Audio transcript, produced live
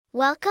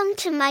Welcome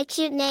to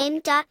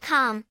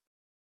mycutename.com.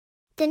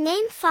 The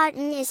name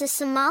Fartun is a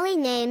Somali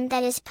name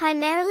that is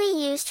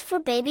primarily used for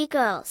baby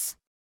girls.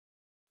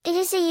 It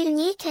is a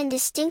unique and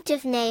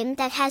distinctive name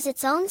that has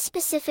its own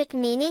specific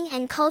meaning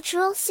and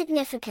cultural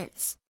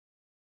significance.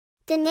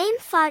 The name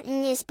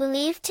Fartun is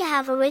believed to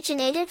have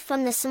originated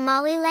from the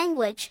Somali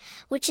language,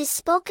 which is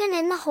spoken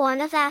in the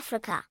Horn of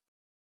Africa.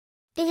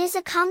 It is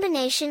a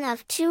combination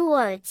of two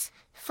words,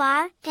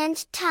 far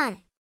and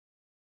tun.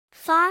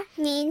 Far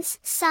means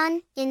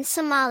sun in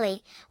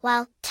Somali,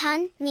 while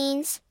tun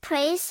means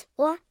praise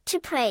or to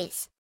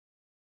praise.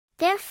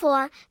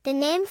 Therefore, the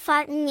name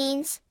Fartun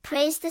means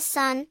praise the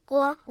sun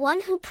or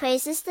one who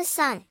praises the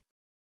sun.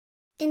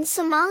 In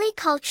Somali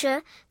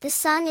culture, the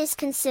sun is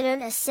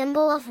considered a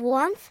symbol of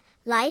warmth,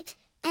 light,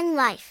 and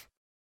life.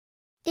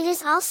 It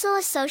is also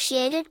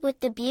associated with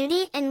the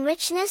beauty and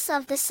richness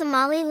of the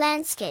Somali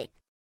landscape.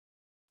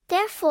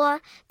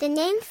 Therefore, the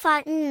name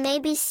Fartun may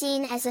be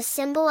seen as a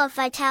symbol of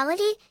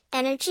vitality,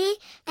 energy,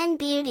 and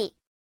beauty.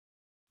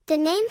 The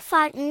name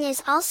Fartun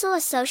is also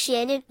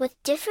associated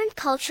with different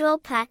cultural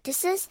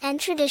practices and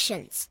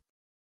traditions.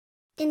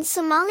 In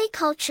Somali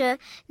culture,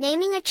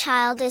 naming a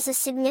child is a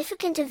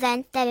significant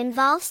event that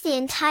involves the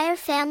entire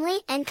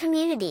family and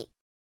community.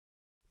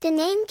 The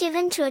name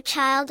given to a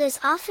child is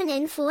often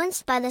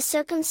influenced by the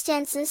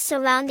circumstances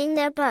surrounding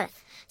their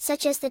birth,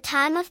 such as the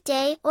time of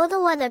day or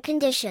the weather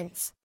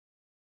conditions.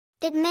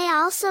 It may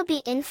also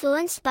be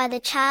influenced by the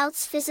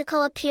child's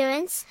physical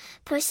appearance,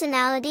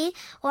 personality,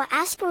 or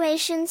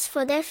aspirations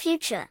for their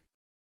future.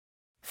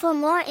 For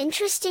more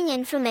interesting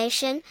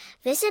information,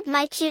 visit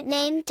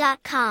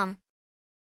mycutename.com.